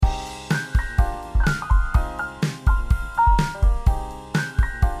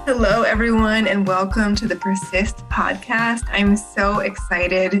Hello, everyone, and welcome to the Persist podcast. I'm so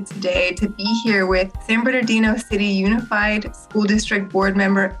excited today to be here with San Bernardino City Unified School District Board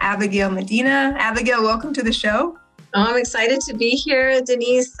member, Abigail Medina. Abigail, welcome to the show. I'm excited to be here,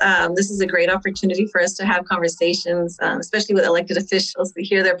 Denise. This is a great opportunity for us to have conversations, especially with elected officials, to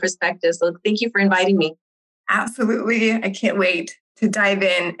hear their perspectives. So thank you for inviting me. Absolutely. I can't wait to dive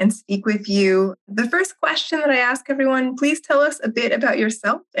in and speak with you. The first question that I ask everyone, please tell us a bit about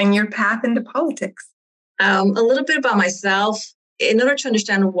yourself and your path into politics. A little bit about myself. In order to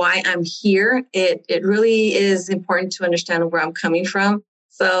understand why I'm here, it really is important to understand where I'm coming from.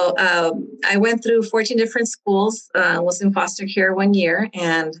 So I went through 14 different schools, was in foster care 1 year,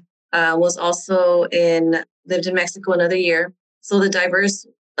 and was also lived in Mexico another year. So the diverse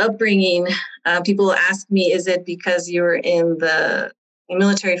upbringing, people ask me, is it because you were in the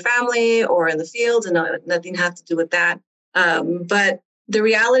military family or in the field? And no, nothing had to do with that. But the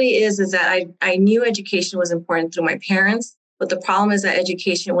reality is that I knew education was important through my parents. But the problem is that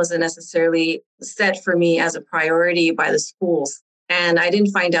education wasn't necessarily set for me as a priority by the schools. And I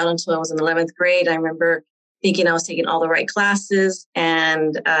didn't find out until I was in 11th grade. I remember thinking I was taking all the right classes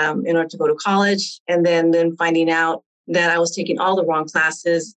and in order to go to college, and then finding out that I was taking all the wrong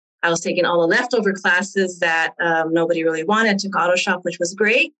classes. I was taking all the leftover classes that nobody really wanted. I took auto shop, which was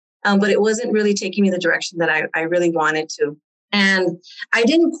great, but it wasn't really taking me the direction that I really wanted to. And I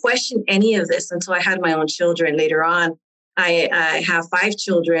didn't question any of this until I had my own children later on. I have 5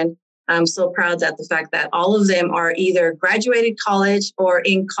 children. I'm so proud that the fact that all of them are either graduated college or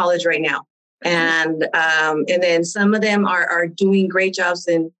in college right now. And then some of them are doing great jobs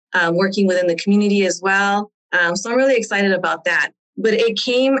in working within the community as well. So I'm really excited about that. But it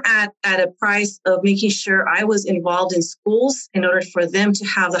came at a price of making sure I was involved in schools in order for them to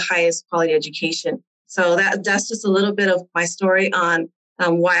have the highest quality education. So that's just a little bit of my story on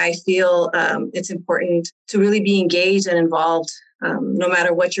why I feel it's important to really be engaged and involved, no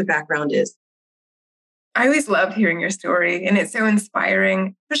matter what your background is. I always love hearing your story, and it's so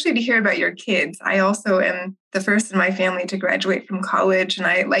inspiring, especially to hear about your kids. I also am the first in my family to graduate from college. And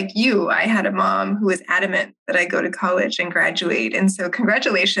I had a mom who was adamant that I go to college and graduate. And so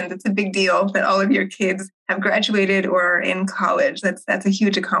congratulations. It's a big deal that all of your kids have graduated or are in college. That's a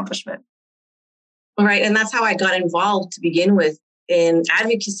huge accomplishment. All right. And that's how I got involved to begin with in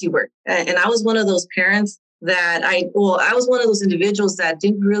advocacy work. And I was one of those parents that I was one of those individuals that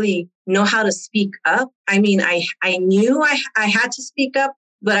didn't really know how to speak up. I mean, I knew I had to speak up,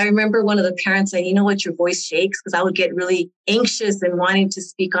 but I remember one of the parents saying, you know what, your voice shakes, because I would get really anxious and wanting to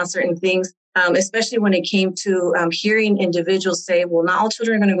speak on certain things, especially when it came to hearing individuals say, well, not all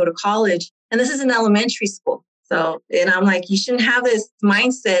children are going to go to college. And this is in elementary school. So, and I'm like, you shouldn't have this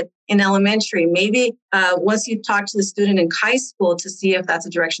mindset in elementary. Maybe once you talk to the student in high school to see if that's a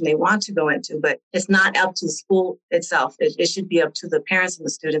direction they want to go into, but it's not up to the school itself. It should be up to the parents and the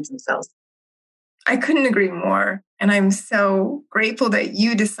students themselves. I couldn't agree more. And I'm so grateful that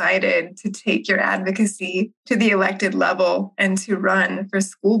you decided to take your advocacy to the elected level and to run for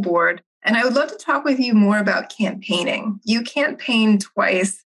school board. And I would love to talk with you more about campaigning. You campaigned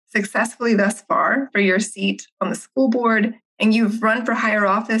twice successfully thus far for your seat on the school board, and you've run for higher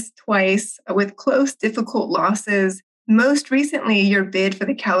office twice with close, difficult losses. Most recently, your bid for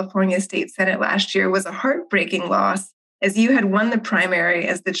the California State Senate last year was a heartbreaking loss, as you had won the primary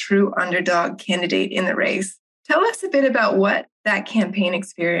as the true underdog candidate in the race. Tell us a bit about what that campaign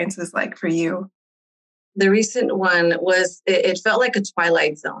experience was like for you. The recent one it felt like a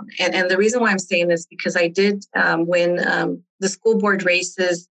twilight zone. And the reason why I'm saying this, because I did win the school board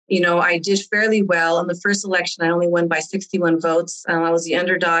races. You know, I did fairly well. In the first election, I only won by 61 votes. I was the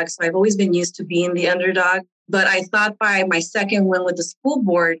underdog, so I've always been used to being the underdog. But I thought by my second win with the school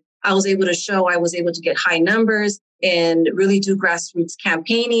board, I was able to show I was able to get high numbers and really do grassroots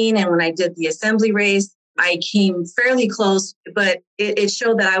campaigning. And when I did the assembly race, I came fairly close, but it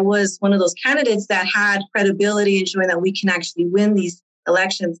showed that I was one of those candidates that had credibility and showing that we can actually win these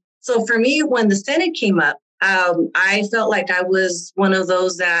elections. So for me, when the Senate came up, I felt like I was one of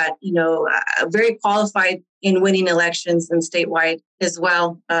those that, very qualified in winning elections and statewide as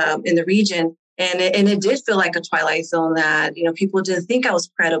well in the region. And it did feel like a twilight zone that, people didn't think I was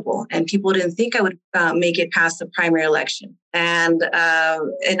credible and people didn't think I would make it past the primary election. And I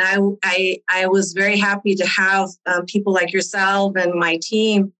was very happy to have people like yourself and my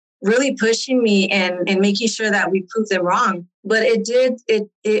team really pushing me and making sure that we proved them wrong. But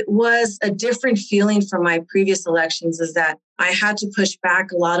it was a different feeling from my previous elections, is that I had to push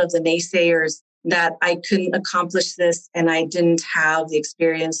back a lot of the naysayers that I couldn't accomplish this and I didn't have the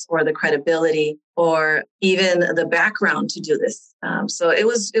experience or the credibility or even the background to do this. So it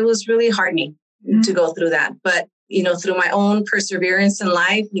was really heartening to go through that. But, through my own perseverance in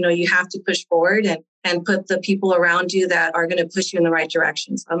life, you have to push forward and put the people around you that are going to push you in the right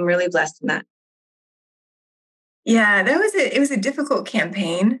direction. So I'm really blessed in that. Yeah, it was a difficult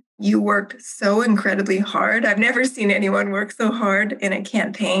campaign. You worked so incredibly hard. I've never seen anyone work so hard in a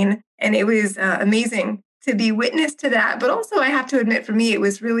campaign. And it was amazing to be witness to that. But also, I have to admit, for me, it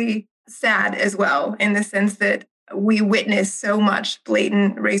was really sad as well, in the sense that we witnessed so much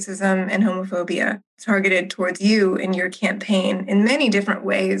blatant racism and homophobia targeted towards you in your campaign in many different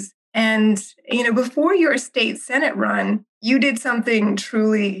ways. And, before your state Senate run, you did something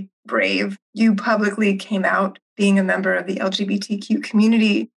truly brave. You publicly came out being a member of the LGBTQ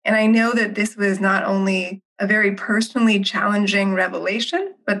community. And I know that this was not only a very personally challenging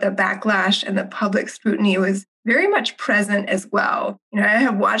revelation, but the backlash and the public scrutiny was very much present as well. I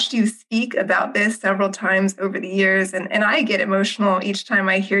have watched you speak about this several times over the years, and I get emotional each time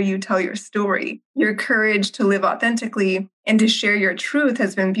I hear you tell your story. Your courage to live authentically and to share your truth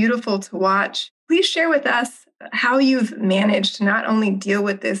has been beautiful to watch. Please share with us how you've managed to not only deal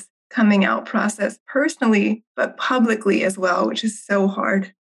with this coming out process personally, but publicly as well, which is so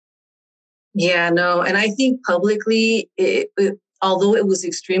hard. Yeah, no. And I think publicly, although it was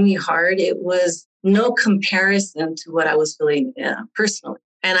extremely hard, it was no comparison to what I was feeling personally.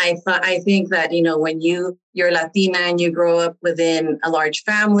 And I think that, when you're Latina and you grow up within a large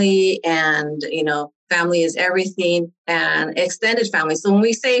family and, family is everything and extended family. So when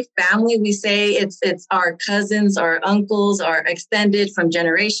we say family, we say it's our cousins, our uncles, our extended from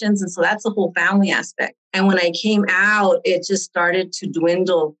generations. And so that's the whole family aspect. And when I came out, it just started to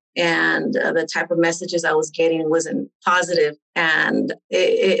dwindle. And the type of messages I was getting wasn't positive. And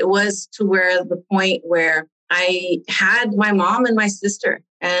it was to where the point where I had my mom and my sister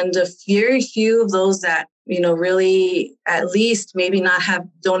and a very few of those that, really at least maybe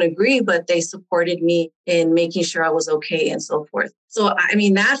don't agree, but they supported me in making sure I was okay and so forth. So,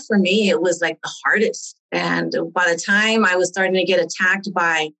 that for me, it was like the hardest. And by the time I was starting to get attacked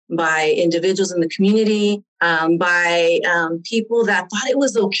by individuals in the community, by people that thought it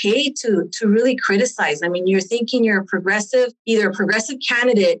was okay to really criticize. You're thinking you're either a progressive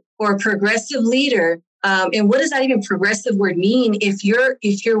candidate or a progressive leader. And what does that even progressive word mean if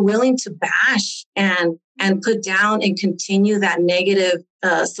you're willing to bash and put down and continue that negative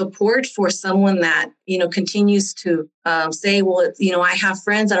support for someone that, continues to say, well, I have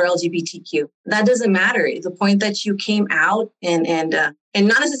friends that are LGBTQ. That doesn't matter. The point that you came out and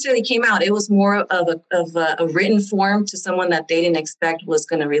not necessarily came out, it was more of a written form to someone that they didn't expect was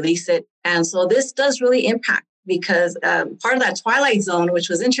going to release it. And so this does really impact. Because part of that twilight zone, which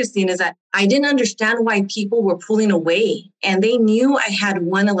was interesting, is that I didn't understand why people were pulling away. And they knew I had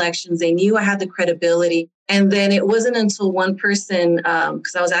won elections. They knew I had the credibility. And then it wasn't until one person,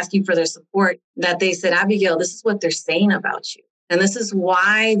 because I was asking for their support, that they said, Abigail, this is what they're saying about you. And this is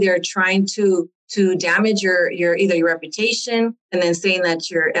why they're trying to damage your either your reputation and then saying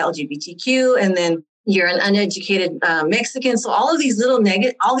that you're LGBTQ and then you're an uneducated Mexican. So all of these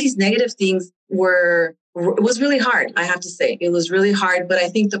negative things it was really hard, I have to say. It was really hard, but I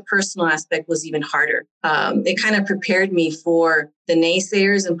think the personal aspect was even harder. It kind of prepared me for the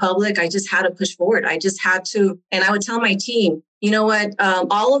naysayers in public. I just had to push forward. I just had to, and I would tell my team, you know what,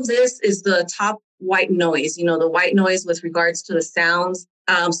 all of this is the top white noise, the white noise with regards to the sounds.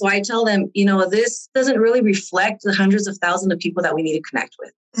 So I tell them, this doesn't really reflect the hundreds of thousands of people that we need to connect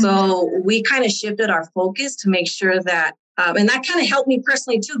with. Mm-hmm. So we kind of shifted our focus to make sure that and that kind of helped me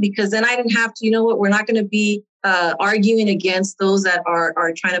personally, too, because then I didn't have to, we're not going to be arguing against those that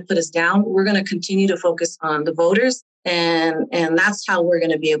are trying to put us down. We're going to continue to focus on the voters. And that's how we're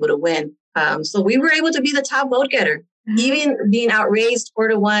going to be able to win. So we were able to be the top vote getter, even being outraised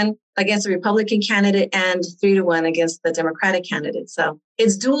 4-1 against the Republican candidate and 3-1 against the Democratic candidate. So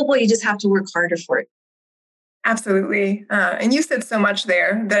it's doable. You just have to work harder for it. Absolutely. And you said so much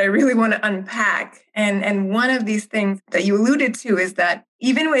there that I really want to unpack. And one of these things that you alluded to is that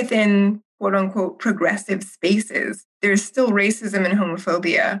even within quote unquote progressive spaces, there's still racism and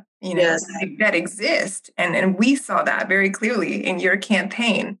homophobia, yes, that exist. And we saw that very clearly in your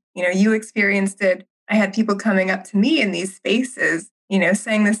campaign. You experienced it. I had people coming up to me in these spaces,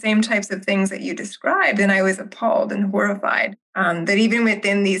 saying the same types of things that you described. And I was appalled and horrified that even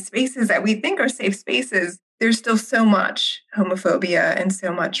within these spaces that we think are safe spaces, there's still so much homophobia and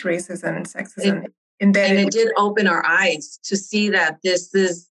so much racism and sexism embedded. And it did open our eyes to see that this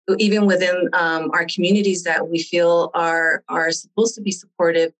is, even within our communities that we feel are supposed to be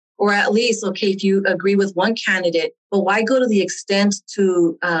supportive Or at least, okay, if you agree with one candidate, but why go to the extent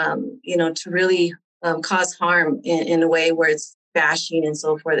to, to really cause harm in a way where it's bashing and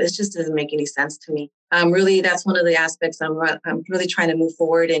so forth? It just doesn't make any sense to me. Really, that's one of the aspects I'm really trying to move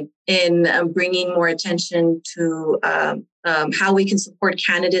forward in bringing more attention to how we can support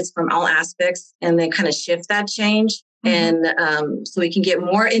candidates from all aspects and then kind of shift that change. And so we can get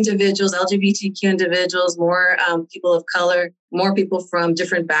more individuals, LGBTQ individuals, more people of color, more people from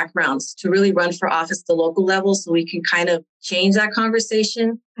different backgrounds to really run for office at the local level so we can kind of change that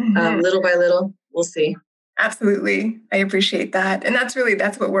conversation little by little. We'll see. Absolutely. I appreciate that. And that's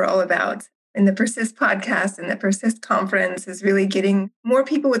what we're all about. And the Persist podcast and the Persist conference is really getting more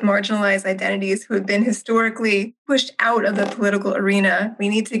people with marginalized identities who have been historically pushed out of the political arena. We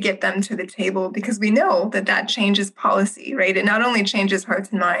need to get them to the table because we know that changes policy, right? It not only changes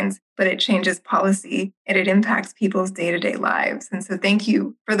hearts and minds, but it changes policy and it impacts people's day-to-day lives. And so thank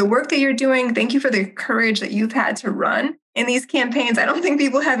you for the work that you're doing. Thank you for the courage that you've had to run in these campaigns. I don't think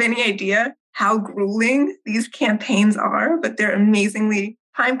people have any idea how grueling these campaigns are, but they're amazingly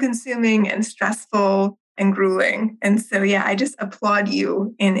time-consuming and stressful and grueling. And so, yeah, I just applaud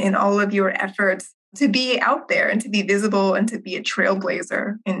you in all of your efforts to be out there and to be visible and to be a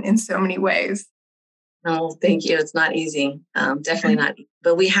trailblazer in so many ways. Oh, thank you. It's not easy. Definitely not easy.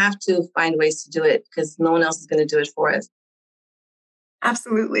 But we have to find ways to do it because no one else is going to do it for us.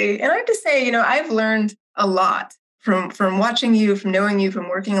 Absolutely. And I have to say, I've learned a lot from watching you, from knowing you, from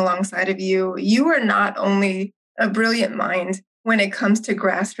working alongside of you. You are not only a brilliant mind when it comes to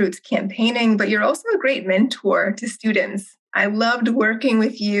grassroots campaigning, but you're also a great mentor to students. I loved working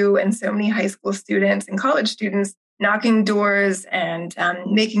with you and so many high school students and college students, knocking doors and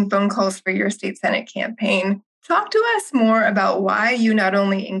making phone calls for your state Senate campaign. Talk to us more about why you not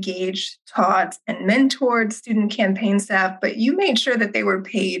only engaged, taught, and mentored student campaign staff, but you made sure that they were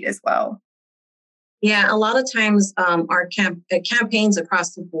paid as well. Yeah, a lot of times our campaigns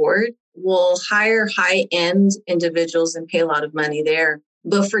across the board will hire high-end individuals and pay a lot of money there,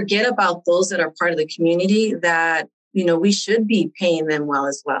 but forget about those that are part of the community that, we should be paying them well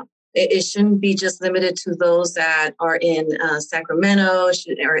as well. It shouldn't be just limited to those that are in Sacramento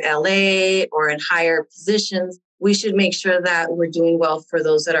or LA or in higher positions. We should make sure that we're doing well for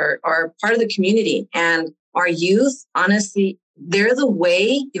those that are part of the community. And our youth, honestly, they're the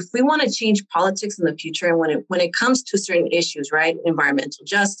way, if we want to change politics in the future, and when it comes to certain issues, right? Environmental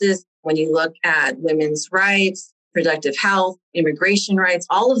justice, when you look at women's rights, reproductive health, immigration rights,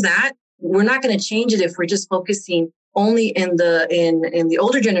 all of that, we're not going to change it if we're just focusing only in the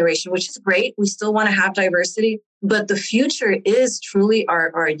older generation, which is great. We still want to have diversity, but the future is truly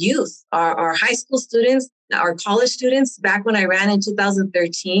our youth, our high school students, our college students. Back when I ran in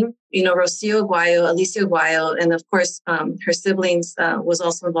 2013, Rocio Aguayo, Alicia Aguayo, and of course, her siblings was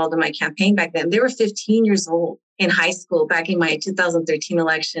also involved in my campaign back then. They were 15 years old in high school back in my 2013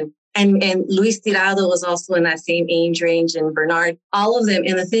 election. And Luis Tirado was also in that same age range, and Bernard, all of them.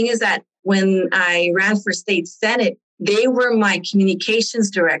 And the thing is that when I ran for state Senate, they were my communications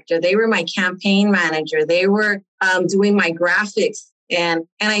director. They were my campaign manager. They were doing my graphics. And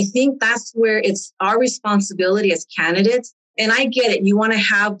I think that's where it's our responsibility as candidates. And I get it. You want to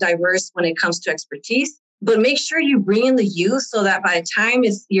have diverse when it comes to expertise, but make sure you bring in the youth so that by the time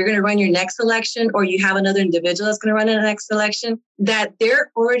you're going to run your next election or you have another individual that's going to run in the next election, that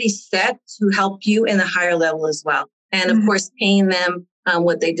they're already set to help you in the higher level as well. And of course, paying them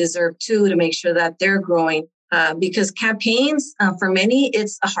what they deserve to make sure that they're growing. Because campaigns, for many,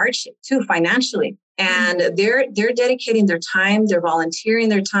 it's a hardship too, financially. And they're dedicating their time, they're volunteering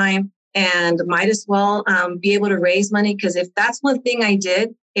their time, and might as well be able to raise money. Because if that's one thing I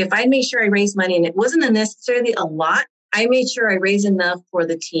did, if I made sure I raised money, and it wasn't necessarily a lot, I made sure I raised enough for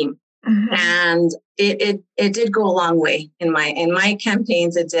the team. And it did go a long way in my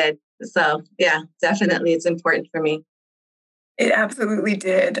campaigns. It did. So yeah, definitely, it's important for me. It absolutely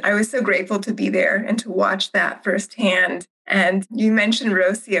did. I was so grateful to be there and to watch that firsthand. And you mentioned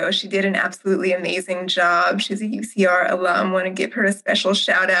Rocio. She did an absolutely amazing job. She's a UCR alum. I want to give her a special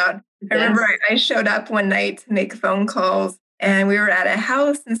shout out. Yes. I remember I showed up one night to make phone calls, and we were at a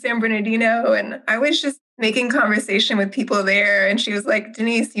house in San Bernardino, and I was just making conversation with people there. And she was like,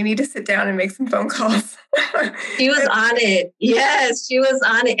 Denise, you need to sit down and make some phone calls. She was on it. Yes, she was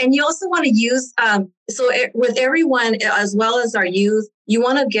on it. And you also want to use, with everyone, as well as our youth, you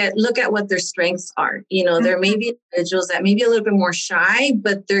want to look at what their strengths are. There may be individuals that may be a little bit more shy,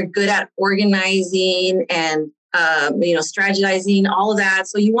 but they're good at organizing and, strategizing, all of that.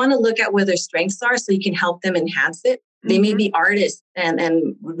 So you want to look at where their strengths are so you can help them enhance it. They may be artists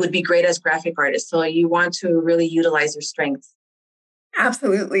and would be great as graphic artists. So you want to really utilize their strengths.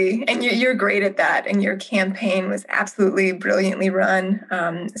 Absolutely. And you're great at that. And your campaign was absolutely brilliantly run.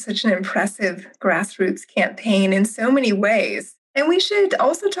 Such an impressive grassroots campaign in so many ways. And we should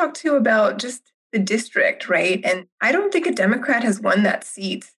also talk too about just the district, right? And I don't think a Democrat has won that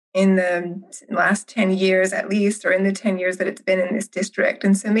seat in the last 10 years at least, or in the 10 years that it's been in this district.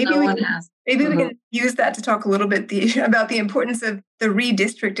 And so maybe we can use that to talk a little bit about the importance of the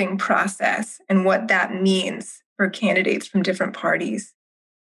redistricting process and what that means for candidates from different parties.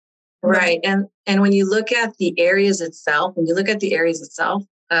 Right. And when you look at the areas itself,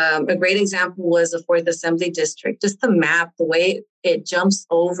 a great example was the 4th Assembly District. Just the map, the way it jumps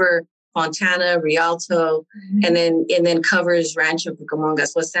over Fontana, Rialto, and then covers Rancho Cucamonga,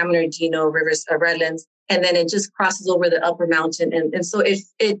 so San Bernardino, Rivers, Redlands, and then it just crosses over the upper mountain. And so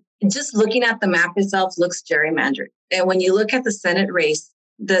it just looking at the map itself looks gerrymandered. And when you look at the Senate race,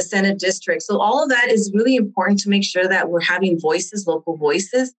 the Senate district, so all of that is really important to make sure that we're having voices, local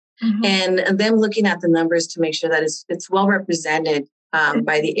voices, and them looking at the numbers to make sure that it's well represented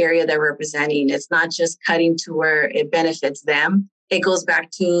by the area they're representing. It's not just cutting to where it benefits them. It goes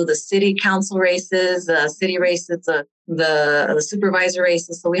back to the city council races, the city races, the supervisor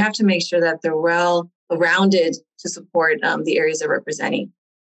races. So we have to make sure that they're well rounded to support the areas they're representing.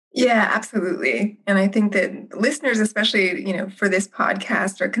 Yeah, absolutely. And I think that listeners, especially, for this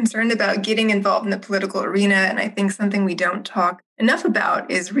podcast, are concerned about getting involved in the political arena. And I think something we don't talk enough about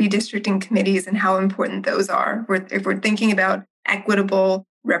is redistricting committees and how important those are. If we're thinking about equitable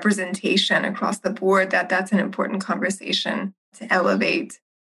representation across the board, that's an important conversation to elevate.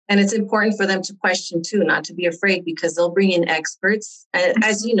 And it's important for them to question too, not to be afraid, because they'll bring in experts.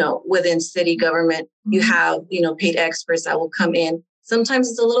 As you know, within city government, you have, paid experts that will come in. Sometimes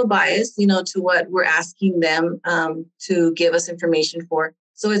it's a little biased, to what we're asking them to give us information for.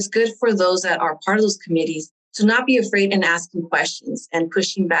 So it's good for those that are part of those committees to not be afraid and asking questions and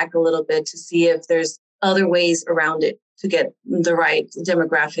pushing back a little bit to see if there's other ways around it to get the right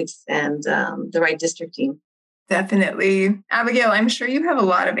demographics and the right districting. Definitely. Abigail, I'm sure you have a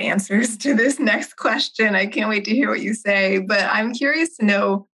lot of answers to this next question. I can't wait to hear what you say, but I'm curious to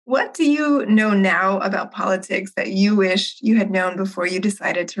know, what do you know now about politics that you wish you had known before you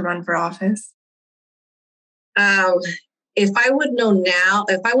decided to run for office? If I would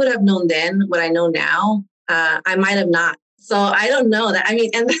have known then what I know now, I might have not. So I don't know that. The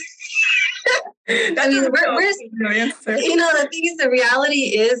thing is, the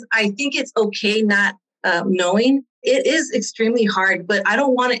reality is, I think it's okay not knowing. It is extremely hard, but I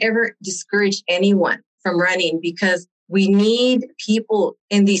don't want to ever discourage anyone from running, because we need people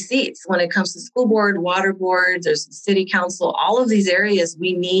in these seats. When it comes to school board, water board, there's the city council, all of these areas,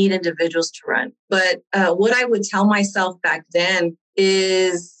 we need individuals to run. But what I would tell myself back then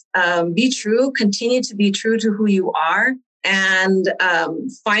is be true, continue to be true to who you are, and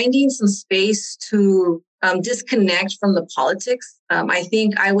finding some space to disconnect from the politics. I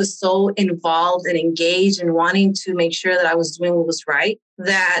think I was so involved and engaged and wanting to make sure that I was doing what was right,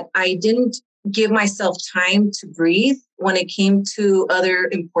 that I didn't give myself time to breathe when it came to other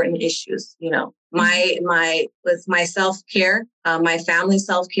important issues, with my self-care, my family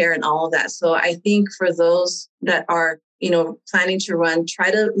self-care and all of that. So I think for those that are, planning to run,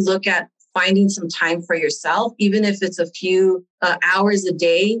 try to look at finding some time for yourself, even if it's a few hours a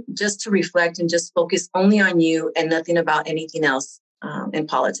day, just to reflect and just focus only on you and nothing about anything else in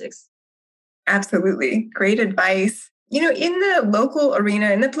politics. Absolutely. Great advice. In the local arena,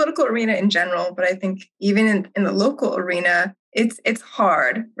 in the political arena in general, but I think even in the local arena, it's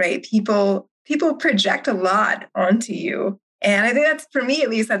hard, right? People project a lot onto you. And I think that's, for me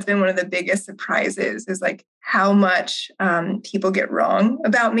at least, that's been one of the biggest surprises, is like how much people get wrong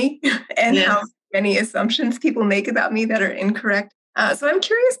about me and how many assumptions people make about me that are incorrect. So I'm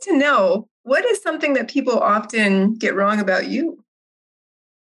curious to know, what is something that people often get wrong about you?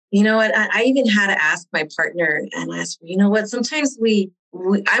 You know what? I even had to ask my partner, and I asked her, sometimes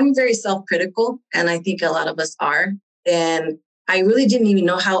I'm very self-critical, and I think a lot of us are. And I really didn't even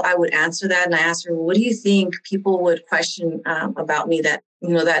know how I would answer that. And I asked her, what do you think people would question about me that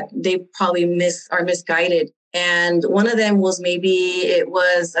they probably are misguided? And one of them was, maybe it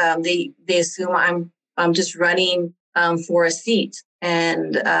was they assume I'm just running for a seat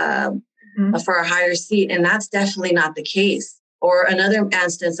and for a higher seat. And that's definitely not the case. Or another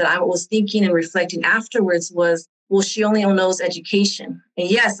instance that I was thinking and reflecting afterwards was, well, she only knows education. And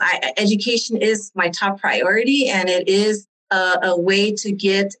yes, education is my top priority, and it is a way to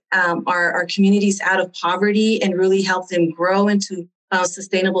get our communities out of poverty and really help them grow into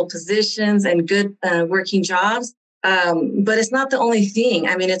sustainable positions and good working jobs. But it's not the only thing.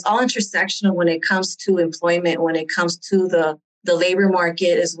 It's all intersectional when it comes to employment, when it comes to the the labor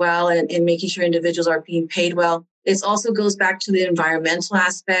market as well, and making sure individuals are being paid well. It also goes back to the environmental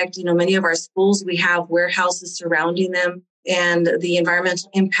aspect. Many of our schools, we have warehouses surrounding them and the environmental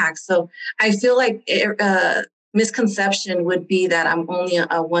impact. So I feel like misconception would be that I'm only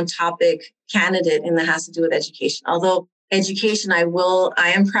a one topic candidate, and that has to do with education. Although education, I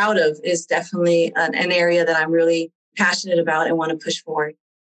am proud of, is definitely an area that I'm really passionate about and want to push forward.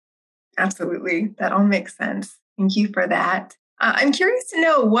 Absolutely. That all makes sense. Thank you for that. I'm curious to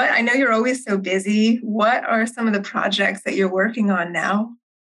know I know you're always so busy. What are some of the projects that you're working on now?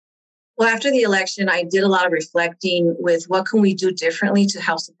 Well, after the election, I did a lot of reflecting with what can we do differently to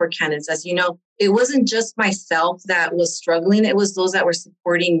help support candidates. As you know, it wasn't just myself that was struggling. It was those that were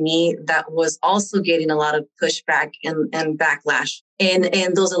supporting me that was also getting a lot of pushback and backlash in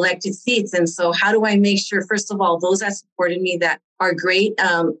those elected seats. And so how do I make sure, first of all, those that supported me that are great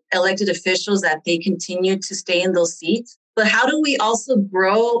elected officials, that they continue to stay in those seats? But how do we also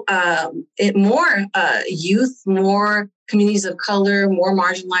grow more youth, more communities of color, more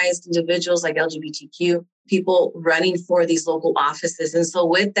marginalized individuals like LGBTQ people running for these local offices? And so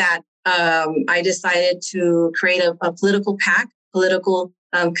with that, I decided to create a political PAC, political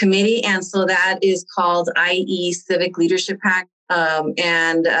committee. And so that is called IE Civic Leadership PAC.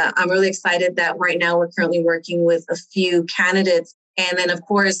 And I'm really excited that right now we're currently working with a few candidates. And then, of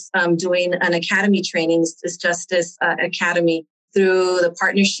course, doing an academy training, this Justice Academy, through the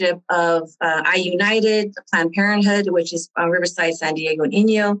partnership of iUnited, Planned Parenthood, which is Riverside, San Diego, and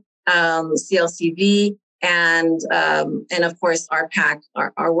Inyo, CLCV, and of course, our PAC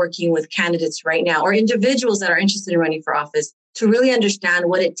are working with candidates right now, or individuals that are interested in running for office, to really understand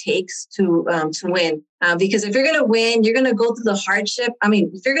what it takes to win. Because if you're going to win, you're going to go through the hardship. I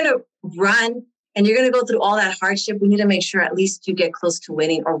mean, if you're going to run and you're going to go through all that hardship, we need to make sure at least you get close to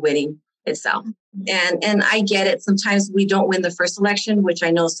winning or winning itself. And I get it. Sometimes we don't win the first election, which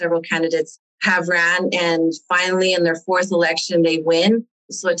I know several candidates have ran, and finally in their fourth election, they win.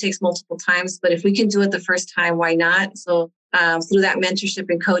 So it takes multiple times. But if we can do it the first time, why not? So through that mentorship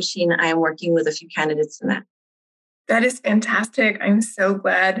and coaching, I am working with a few candidates in that. That is fantastic. I'm so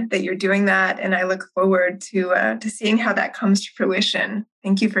glad that you're doing that. And I look forward to seeing how that comes to fruition.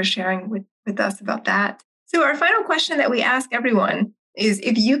 Thank you for sharing with us about that. So our final question that we ask everyone is,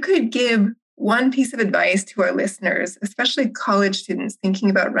 if you could give one piece of advice to our listeners, especially college students thinking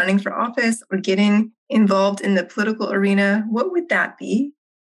about running for office or getting involved in the political arena, what would that be?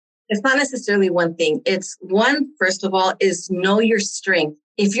 It's not necessarily one thing. It's one, first of all, is know your strength.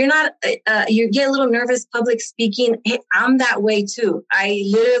 If you're not, you get a little nervous public speaking. Hey, I'm that way too. I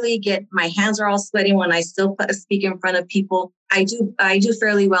literally my hands are all sweaty when I still speak in front of people. I do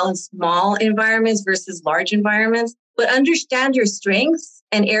fairly well in small environments versus large environments, but understand your strengths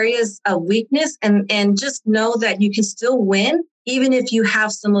and areas of weakness, and just know that you can still win, even if you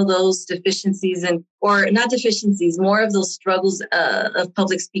have some of those deficiencies or not deficiencies, more of those struggles of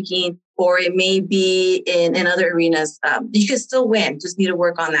public speaking, or it may be in other arenas. You can still win. Just need to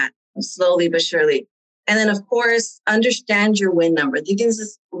work on that slowly but surely. And then, of course, understand your win number. I think this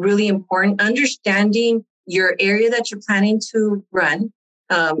is really important. Understanding your area that you're planning to run.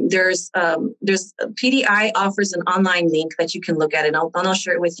 There's PDI offers an online link that you can look at, and I'll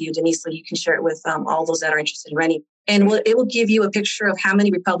share it with you, Denise, so you can share it with all those that are interested in running. And it will give you a picture of how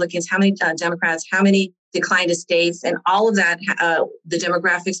many Republicans, how many Democrats, how many declined estates, and all of that, the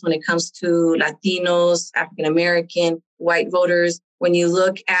demographics when it comes to Latinos, African American, white voters. When you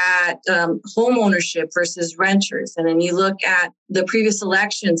look at home ownership versus renters, and then you look at the previous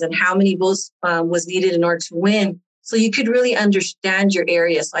elections and how many votes was needed in order to win. So you could really understand your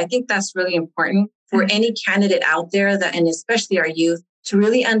area. So I think that's really important for any candidate out there, and especially our youth, to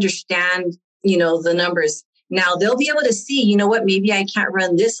really understand, the numbers. Now they'll be able to see, maybe I can't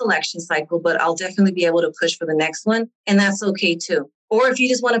run this election cycle, but I'll definitely be able to push for the next one. And that's okay too. Or if you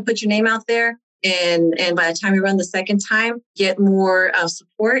just want to put your name out there and by the time you run the second time, get more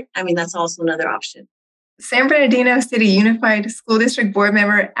support. I mean, that's also another option. San Bernardino City Unified School District Board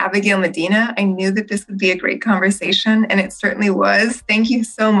Member Abigail Medina, I knew that this would be a great conversation, and it certainly was. Thank you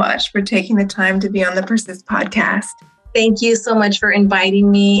so much for taking the time to be on the Persist podcast. Thank you so much for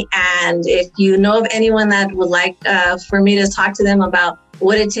inviting me. And if you know of anyone that would like for me to talk to them about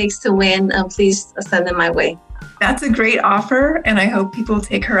what it takes to win, please send them my way. That's a great offer, and I hope people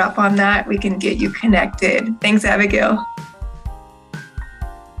take her up on that. We can get you connected. Thanks, Abigail.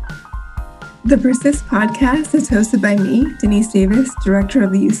 The Persist podcast is hosted by me, Denise Davis, Director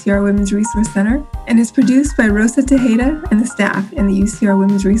of the UCR Women's Resource Center, and is produced by Rosa Tejeda and the staff in the UCR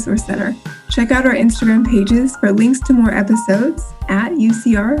Women's Resource Center. Check out our Instagram pages for links to more episodes at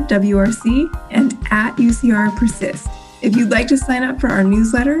UCR WRC and at UCR Persist. If you'd like to sign up for our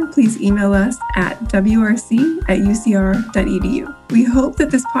newsletter, please email us at wrc@ucr.edu. We hope that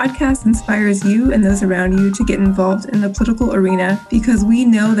this podcast inspires you and those around you to get involved in the political arena, because we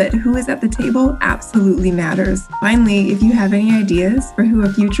know that who is at the table absolutely matters. Finally, if you have any ideas for who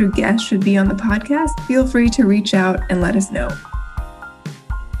a future guest should be on the podcast, feel free to reach out and let us know.